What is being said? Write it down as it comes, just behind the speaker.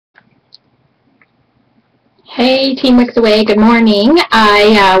Hey, Team Wicks Away, good morning.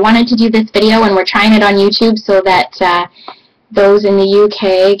 I wanted to do this video, and we're trying it on YouTube so that those in the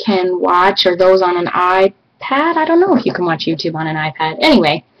UK can watch, or those on an iPad. I don't know if you can watch YouTube on an iPad.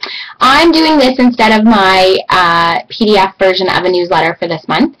 Anyway, I'm doing this instead of my PDF version of a newsletter for this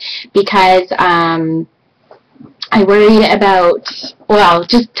month because I worried about, well,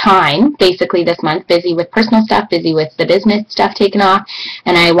 just time, basically, this month. Busy with personal stuff, busy with the business stuff taken off,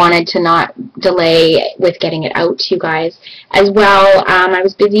 and I wanted to not delay with getting it out to you guys. As well, I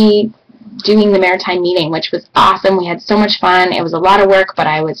was busy doing the Maritime meeting, which was awesome. We had so much fun. It was a lot of work, but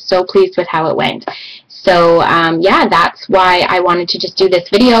I was so pleased with how it went. So, yeah, that's why I wanted to just do this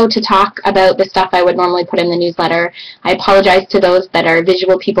video to talk about the stuff I would normally put in the newsletter. I apologize to those that are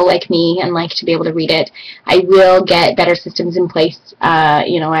visual people like me and like to be able to read it. I will get better systems in place,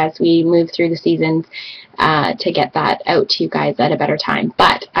 you know, as we move through the seasons to get that out to you guys at a better time.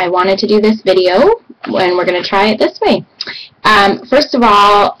 But I wanted to do this video, and we're going to try it this way. First of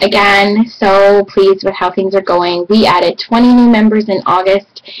all, again, so pleased with how things are going. We added 20 new members in August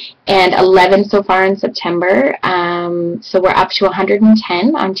and 11 so far in September. So we're up to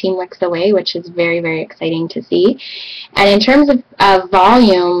 110 on Team Wicks Away, which is very, very exciting to see. And in terms of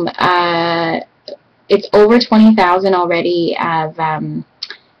volume, it's over 20,000 already of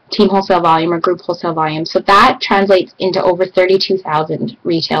team wholesale volume or group wholesale volume. So that translates into over 32,000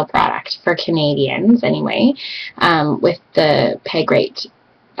 retail product for Canadians anyway, with the peg rate.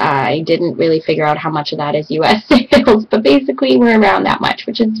 I didn't really figure out how much of that is US sales, but basically we're around that much,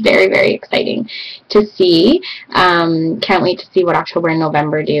 which is very, very exciting to see. Can't wait to see what October and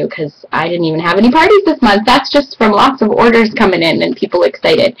November do, because I didn't even have any parties this month. That's just from lots of orders coming in and people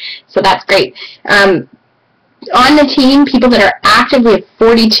excited. So that's great. On the team, people that are active, we have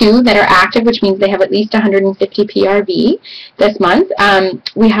 42 that are active, which means they have at least 150 PRV this month.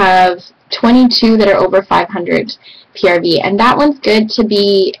 We have 22 that are over 500 PRV, and that one's good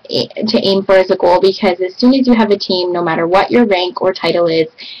to aim for as a goal, because as soon as you have a team, no matter what your rank or title is,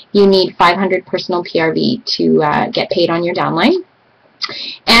 you need 500 personal PRV to get paid on your downline.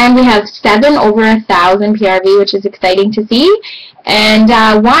 And we have 7 over 1,000 PRV, which is exciting to see, and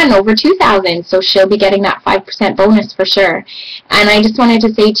 1 over 2,000, so she'll be getting that 5% bonus for sure. And I just wanted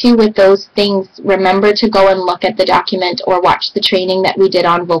to say too, with those things, remember to go and look at the document or watch the training that we did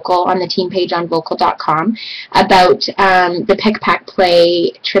on Vocal, on the team page on vocal.com, about the Pick, Pack,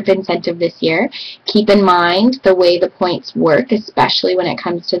 Play trip incentive this year. Keep in mind the way the points work, especially when it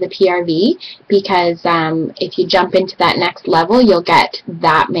comes to the PRV, because if you jump into that next level, you'll get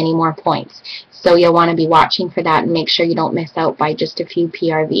that many more points. So you'll want to be watching for that and make sure you don't miss out by just a few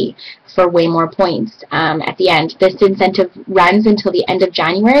PRV for way more points at the end. This incentive runs until the end of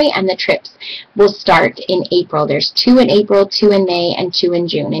January, and the trips will start in April. There's 2 in April, 2 in May, and 2 in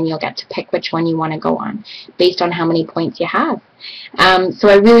June, and you'll get to pick which one you want to go on based on how many points you have. So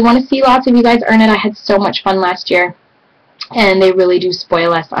I really want to see lots of you guys earn it. I had so much fun last year, and they really do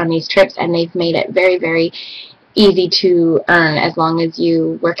spoil us on these trips, and they've made it very, very easy to earn as long as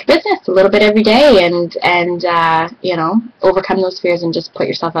you work a business a little bit every day and you know, overcome those fears and just put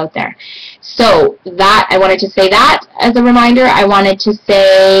yourself out there. So that, I wanted to say that as a reminder. I wanted to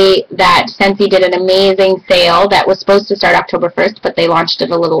say that Scentsy did an amazing sale that was supposed to start October 1st, but they launched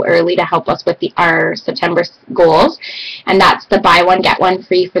it a little early to help us with our September goals, and that's the buy one get one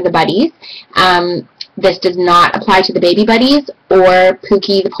free for the buddies. This does not apply to the Baby Buddies or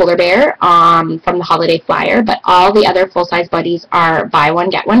Pookie the Polar Bear from the holiday flyer, but all the other full-size buddies are buy one,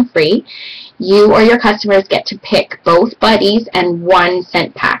 get one free. You or your customers get to pick both buddies and 1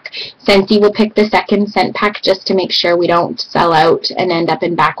 scent pack. Scentsy will pick the second scent pack just to make sure we don't sell out and end up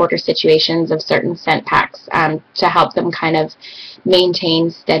in backorder situations of certain scent packs, to help them kind of maintain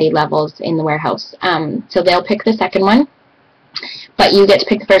steady levels in the warehouse. So they'll pick the second one, but you get to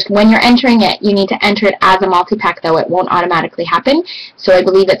pick the first. When you're entering it, you need to enter it as a multi-pack, though. It won't automatically happen. So I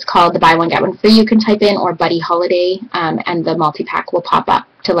believe it's called the buy one, get one free, you can type in, or Buddy Holiday, and the multi-pack will pop up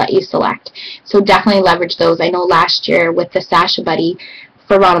to let you select. So definitely leverage those. I know last year with the Sasha Buddy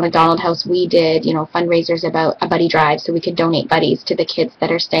for Ronald McDonald House, we did, you know, fundraisers about a buddy drive so we could donate buddies to the kids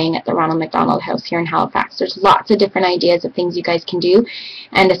that are staying at the Ronald McDonald House here in Halifax. There's lots of different ideas of things you guys can do,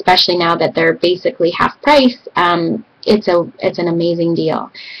 and especially now that they're basically half price, it's an amazing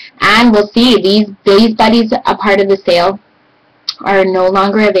deal. And we'll see, these buddies, a part of the sale, are no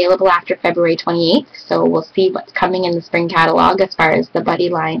longer available after February 28th, so we'll see what's coming in the spring catalog as far as the buddy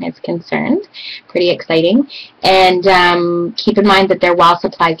line is concerned. Pretty exciting. And keep in mind that they're while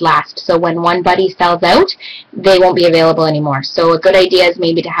supplies last, so when one buddy sells out, they won't be available anymore. So a good idea is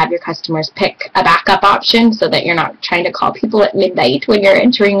maybe to have your customers pick a backup option so that you're not trying to call people at midnight when you're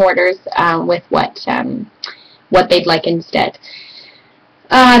entering orders with what what they'd like instead.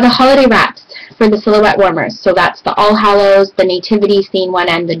 The holiday wraps for the silhouette warmers. So that's the All Hallows, the Nativity Scene one,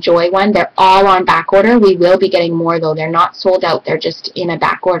 and the Joy one. They're all on back order. We will be getting more, though. They're not sold out. They're just in a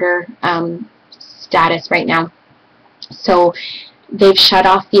back order status right now. So they've shut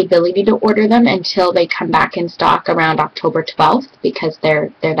off the ability to order them until they come back in stock around October 12th because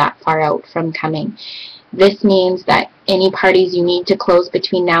they're that far out from coming. This means that any parties you need to close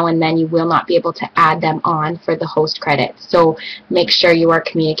between now and then, you will not be able to add them on for the host credits. So make sure you are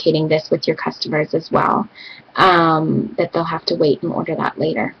communicating this with your customers as well, that they'll have to wait and order that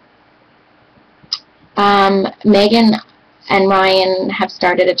later. Megan and Ryan have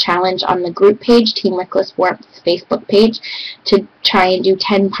started a challenge on the group page, Team Wickless Warmth's Facebook page, to try and do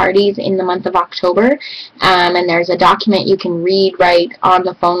 10 parties in the month of October. And there's a document you can read right on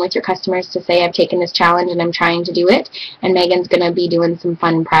the phone with your customers to say, I've taken this challenge and I'm trying to do it. And Megan's going to be doing some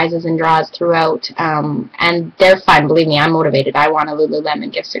fun prizes and draws throughout. And they're fun. Believe me, I'm motivated. I want a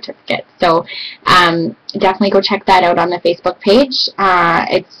Lululemon gift certificate. So definitely go check that out on the Facebook page.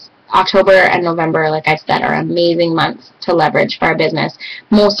 It's October and November, like I said, are amazing months to leverage for our business.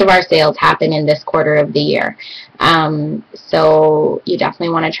 Most of our sales happen in this quarter of the year. So you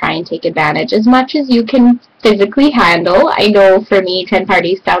definitely want to try and take advantage as much as you can physically handle. I know for me 10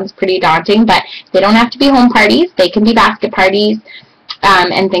 parties sounds pretty daunting, but they don't have to be home parties. They can be basket parties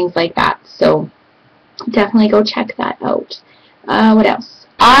and things like that. So definitely go check that out. What else?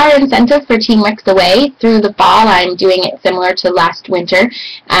 Our incentive for Team Wicks Away through the fall, I'm doing it similar to last winter,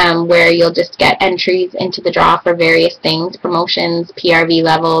 where you'll just get entries into the draw for various things, promotions, PRV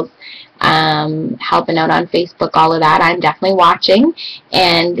levels, helping out on Facebook, all of that. I'm definitely watching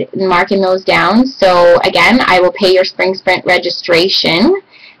and marking those down. So again, I will pay your Spring Sprint registration,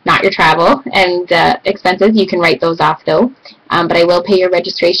 not your travel and expenses. You can write those off though. But I will pay your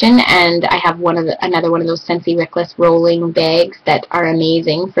registration, and I have another one of those Scentsy Wickless rolling bags that are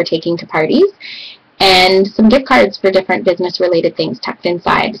amazing for taking to parties, and some gift cards for different business-related things tucked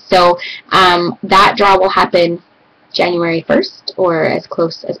inside. So that draw will happen January 1st, or as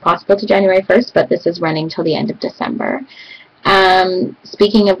close as possible to January 1st, but this is running till the end of December.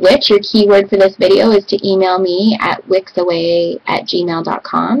 Speaking of which, your keyword for this video is to email me at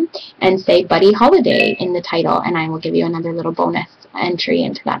wicksaway@gmail.com and say Buddy Holiday in the title, and I will give you another little bonus entry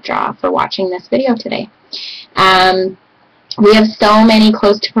into that draw for watching this video today. We have so many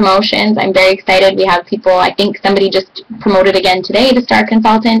close to promotions. I'm very excited. We have people, I think somebody just promoted again today to Star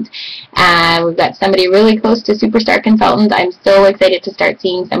Consultant. We've got somebody really close to Superstar Consultant. I'm so excited to start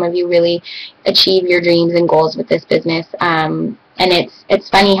seeing some of you really achieve your dreams and goals with this business. And it's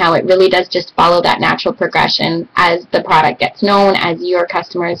funny how it really does just follow that natural progression as the product gets known, as your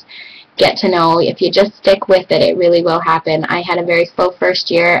customers get to know. If you just stick with it, it really will happen. I had a very slow first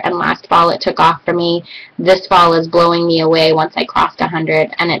year, and last fall it took off for me. This fall is blowing me away once I crossed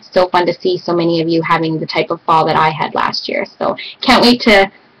 100, and it's so fun to see so many of you having the type of fall that I had last year. So can't wait to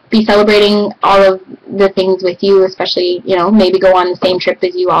be celebrating all of the things with you, especially, you know, maybe go on the same trip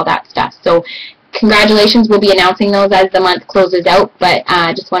as you, all that stuff. So congratulations. We'll be announcing those as the month closes out, but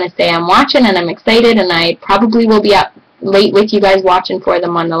I just want to say I'm watching and I'm excited, and I probably will be up late with you guys watching for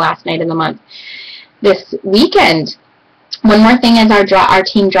them on the last night of the month this weekend. One more thing is our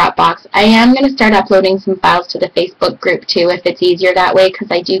team Dropbox. I am going to start uploading some files to the Facebook group too, if it's easier that way,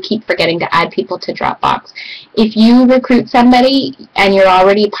 because I do keep forgetting to add people to Dropbox. If you recruit somebody and you're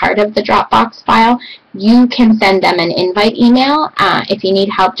already part of the Dropbox file, you can send them an invite email. If you need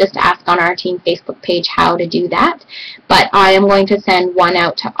help, just ask on our team Facebook page how to do that. But I am going to send one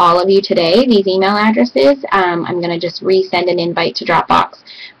out to all of you today, these email addresses. I'm going to just resend an invite to Dropbox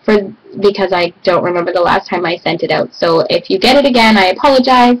because I don't remember the last time I sent it out. So if you get it again, I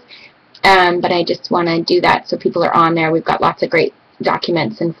apologize, but I just want to do that so people are on there. We've got lots of great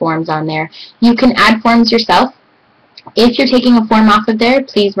documents and forms on there. You can add forms yourself. If you're taking a form off of there,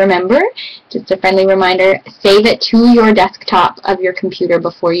 please remember, just a friendly reminder, save it to your desktop of your computer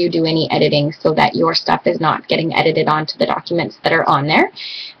before you do any editing so that your stuff is not getting edited onto the documents that are on there.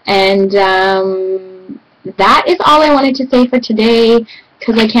 And that is all I wanted to say for today,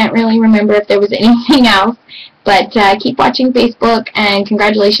 because I can't really remember if there was anything else. But keep watching Facebook, and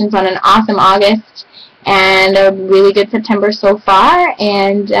congratulations on an awesome August and a really good September so far.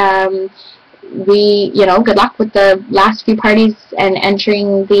 And good luck with the last few parties and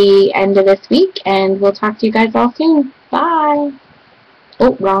entering the end of this week, and we'll talk to you guys all soon. Bye.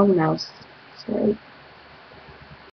 Oh, wrong mouse. Sorry.